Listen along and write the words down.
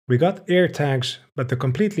We got AirTags, but the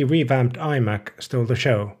completely revamped iMac stole the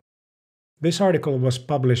show. This article was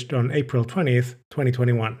published on April 20th,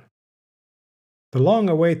 2021. The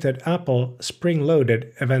long-awaited Apple Spring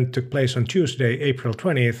Loaded event took place on Tuesday, April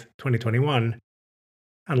 20th, 2021.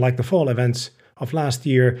 And like the fall events of last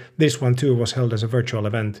year, this one too was held as a virtual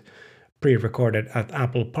event, pre-recorded at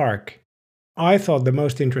Apple Park. I thought the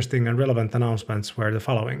most interesting and relevant announcements were the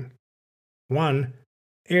following. 1.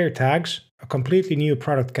 AirTags, a completely new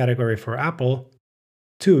product category for Apple.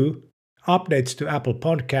 2. Updates to Apple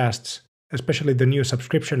Podcasts, especially the new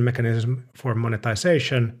subscription mechanism for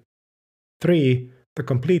monetization. 3. The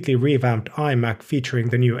completely revamped iMac featuring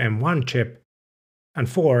the new M1 chip. And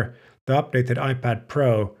 4. The updated iPad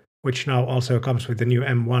Pro, which now also comes with the new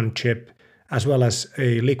M1 chip, as well as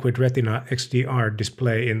a Liquid Retina XDR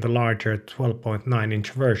display in the larger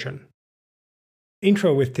 12.9-inch version.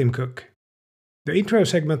 Intro with Tim Cook. The intro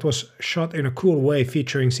segment was shot in a cool way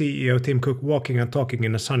featuring CEO Tim Cook walking and talking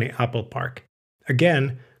in a sunny Apple Park.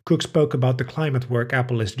 Again, Cook spoke about the climate work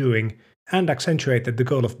Apple is doing and accentuated the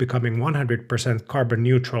goal of becoming 100% carbon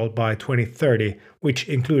neutral by 2030, which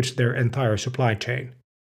includes their entire supply chain.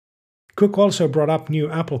 Cook also brought up new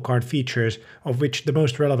Apple Card features, of which the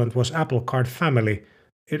most relevant was Apple Card Family.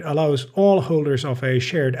 It allows all holders of a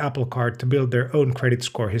shared Apple Card to build their own credit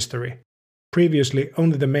score history. Previously,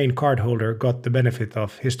 only the main cardholder got the benefit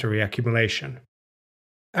of history accumulation.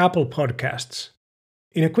 Apple Podcasts.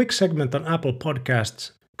 In a quick segment on Apple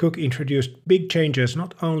Podcasts, Cook introduced big changes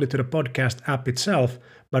not only to the podcast app itself,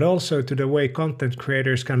 but also to the way content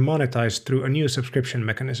creators can monetize through a new subscription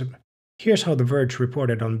mechanism. Here's how The Verge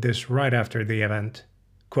reported on this right after the event.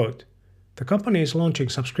 Quote, "The company is launching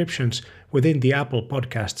subscriptions within the Apple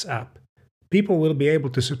Podcasts app. People will be able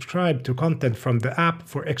to subscribe to content from the app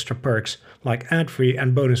for extra perks like ad-free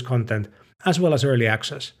and bonus content, as well as early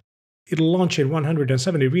access. It'll launch in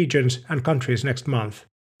 170 regions and countries next month.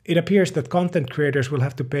 It appears that content creators will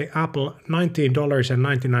have to pay Apple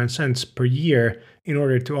 $19.99 per year in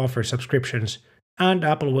order to offer subscriptions, and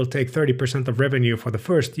Apple will take 30% of revenue for the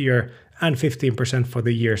first year and 15% for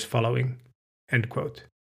the years following." End quote.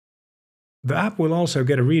 The app will also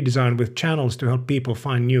get a redesign with channels to help people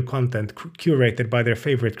find new content curated by their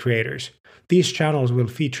favorite creators. These channels will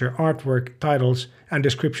feature artwork, titles, and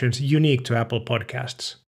descriptions unique to Apple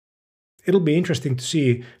Podcasts. It'll be interesting to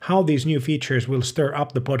see how these new features will stir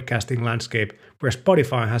up the podcasting landscape, where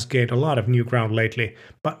Spotify has gained a lot of new ground lately,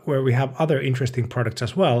 but where we have other interesting products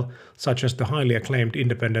as well, such as the highly acclaimed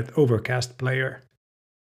independent Overcast player.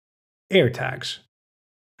 AirTags.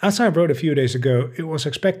 As I wrote a few days ago, it was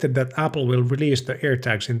expected that Apple will release the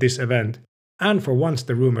AirTags in this event, and for once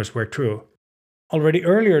the rumors were true. Already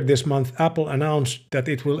earlier this month, Apple announced that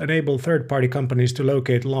it will enable third-party companies to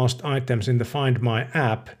locate lost items in the Find My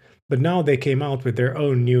app, but now they came out with their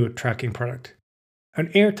own new tracking product. An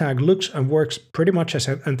AirTag looks and works pretty much as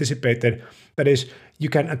anticipated. That is, you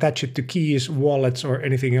can attach it to keys, wallets, or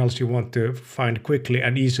anything else you want to find quickly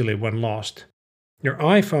and easily when lost. Your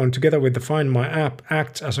iPhone, together with the Find My app,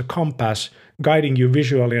 acts as a compass, guiding you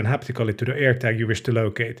visually and haptically to the AirTag you wish to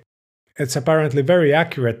locate. It's apparently very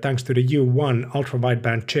accurate thanks to the U1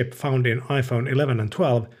 ultra-wideband chip found in iPhone 11 and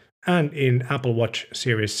 12 and in Apple Watch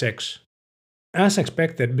Series 6. As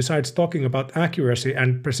expected, besides talking about accuracy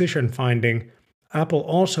and precision finding, Apple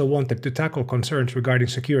also wanted to tackle concerns regarding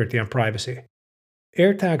security and privacy.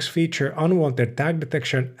 AirTags feature unwanted tag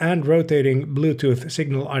detection and rotating Bluetooth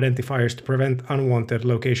signal identifiers to prevent unwanted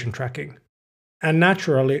location tracking. And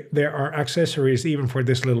naturally, there are accessories even for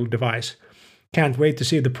this little device. Can't wait to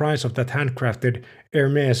see the price of that handcrafted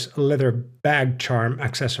Hermes leather bag charm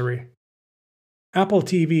accessory. Apple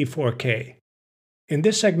TV 4K. In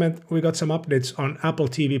this segment, we got some updates on Apple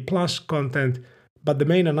TV Plus content, but the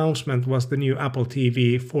main announcement was the new Apple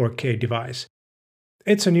TV 4K device.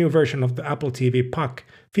 It's a new version of the Apple TV Puck,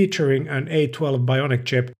 featuring an A12 Bionic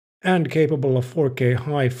chip and capable of 4K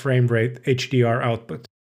high frame rate HDR output.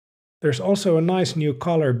 There's also a nice new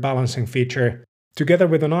color balancing feature. Together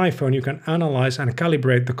with an iPhone, you can analyze and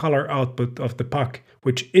calibrate the color output of the Puck,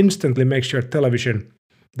 which instantly makes your television,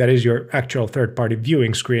 that is your actual third-party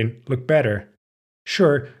viewing screen, look better.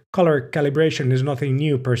 Sure, color calibration is nothing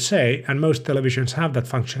new per se, and most televisions have that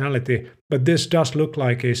functionality, but this does look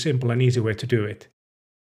like a simple and easy way to do it.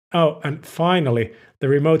 Oh, and finally, the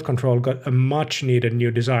remote control got a much-needed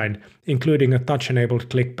new design, including a touch-enabled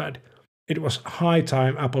clickpad. It was high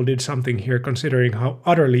time Apple did something here, considering how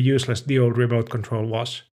utterly useless the old remote control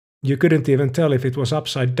was. You couldn't even tell if it was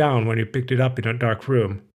upside down when you picked it up in a dark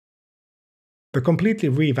room. The completely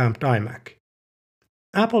revamped iMac.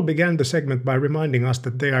 Apple began the segment by reminding us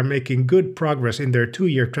that they are making good progress in their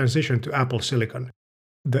 2-year transition to Apple Silicon.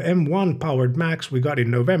 The M1 powered Macs we got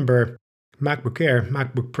in November, MacBook Air,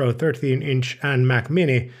 MacBook Pro 13-inch and Mac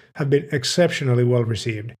Mini have been exceptionally well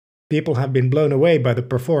received. People have been blown away by the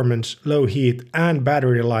performance, low heat and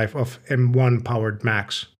battery life of M1 powered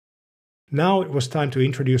Macs. Now it was time to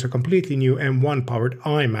introduce a completely new M1 powered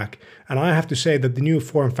iMac, and I have to say that the new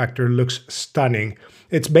form factor looks stunning.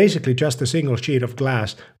 It's basically just a single sheet of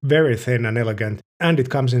glass, very thin and elegant, and it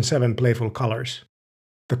comes in 7 playful colors.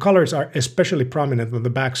 The colors are especially prominent on the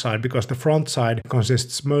backside because the front side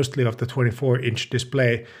consists mostly of the 24-inch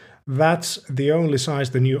display. That's the only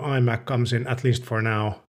size the new iMac comes in, at least for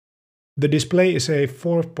now. The display is a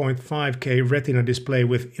 4.5K Retina display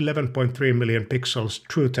with 11.3 million pixels,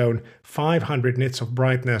 True Tone, 500 nits of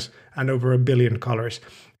brightness, and over 1 billion colors.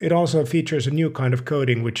 It also features a new kind of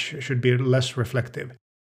coating which should be less reflective.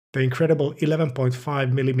 The incredible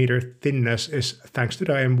 11.5mm thinness is thanks to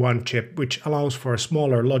the M1 chip, which allows for a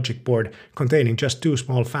smaller logic board containing just 2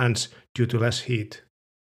 small fans due to less heat.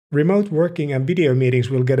 Remote working and video meetings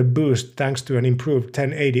will get a boost thanks to an improved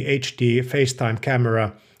 1080 HD FaceTime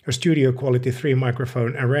camera, a studio quality 3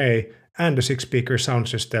 microphone array, and a 6-speaker sound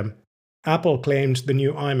system. Apple claims the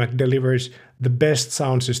new iMac delivers the best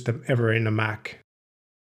sound system ever in a Mac.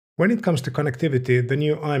 When it comes to connectivity, the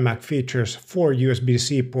new iMac features 4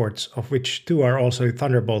 USB-C ports, of which 2 are also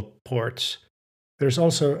Thunderbolt ports. There's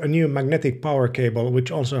also a new magnetic power cable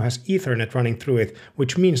which also has Ethernet running through it,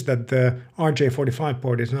 which means that the RJ45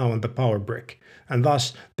 port is now on the power brick, and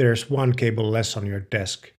thus there's 1 cable less on your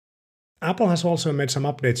desk. Apple has also made some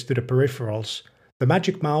updates to the peripherals. The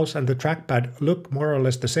Magic Mouse and the trackpad look more or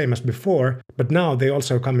less the same as before, but now they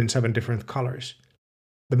also come in 7 different colors.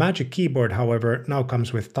 The Magic Keyboard, however, now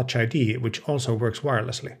comes with Touch ID, which also works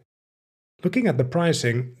wirelessly. Looking at the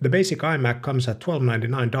pricing, the basic iMac comes at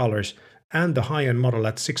 $1,299 and the high-end model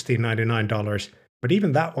at $1,699, but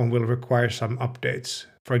even that one will require some updates.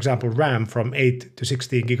 For example, RAM from 8 to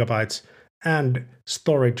 16 GB and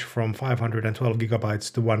storage from 512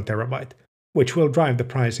 GB to 1 TB, which will drive the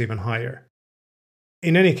price even higher.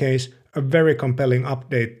 In any case, a very compelling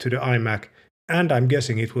update to the iMac, and I'm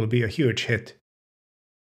guessing it will be a huge hit.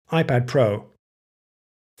 iPad Pro.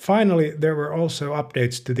 Finally, there were also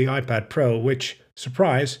updates to the iPad Pro, which,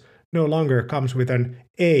 surprise, no longer comes with an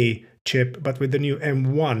A chip, but with the new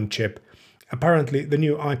M1 chip. Apparently, the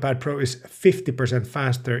new iPad Pro is 50%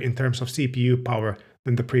 faster in terms of CPU power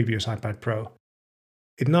than the previous iPad Pro.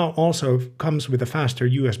 It now also comes with a faster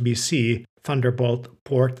USB-C Thunderbolt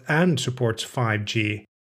port and supports 5G.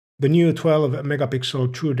 The new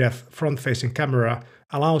 12-megapixel TrueDepth front-facing camera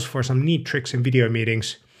allows for some neat tricks in video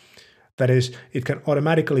meetings. That is, it can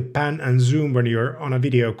automatically pan and zoom when you're on a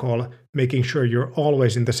video call, making sure you're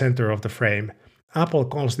always in the center of the frame. Apple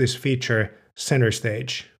calls this feature Center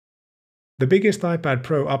Stage. The biggest iPad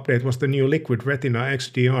Pro update was the new Liquid Retina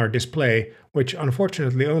XDR display, which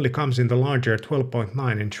unfortunately only comes in the larger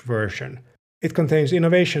 12.9-inch version. It contains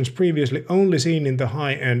innovations previously only seen in the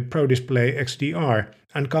high-end Pro Display XDR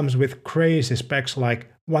and comes with crazy specs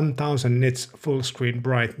like 1000 nits full-screen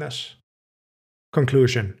brightness.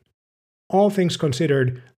 Conclusion. All things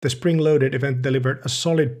considered, the spring-loaded event delivered a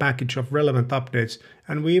solid package of relevant updates,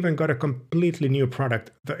 and we even got a completely new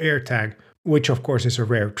product, the AirTag, which of course is a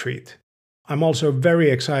rare treat. I'm also very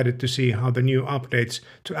excited to see how the new updates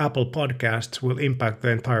to Apple Podcasts will impact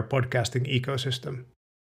the entire podcasting ecosystem.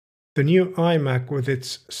 The new iMac with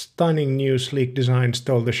its stunning new sleek design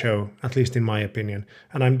stole the show, at least in my opinion,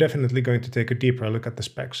 and I'm definitely going to take a deeper look at the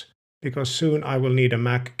specs, because soon I will need a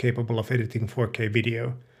Mac capable of editing 4K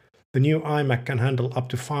video. The new iMac can handle up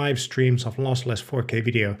to 5 streams of lossless 4K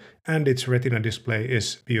video, and its Retina display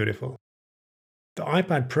is beautiful. The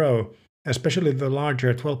iPad Pro, especially the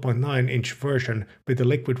larger 12.9-inch version with the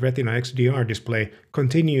Liquid Retina XDR display,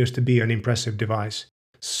 continues to be an impressive device.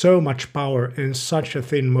 So much power in such a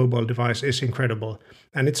thin mobile device is incredible,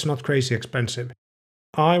 and it's not crazy expensive.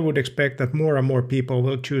 I would expect that more and more people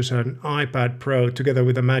will choose an iPad Pro together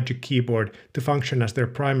with a Magic Keyboard to function as their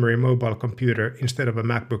primary mobile computer instead of a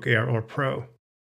MacBook Air or Pro.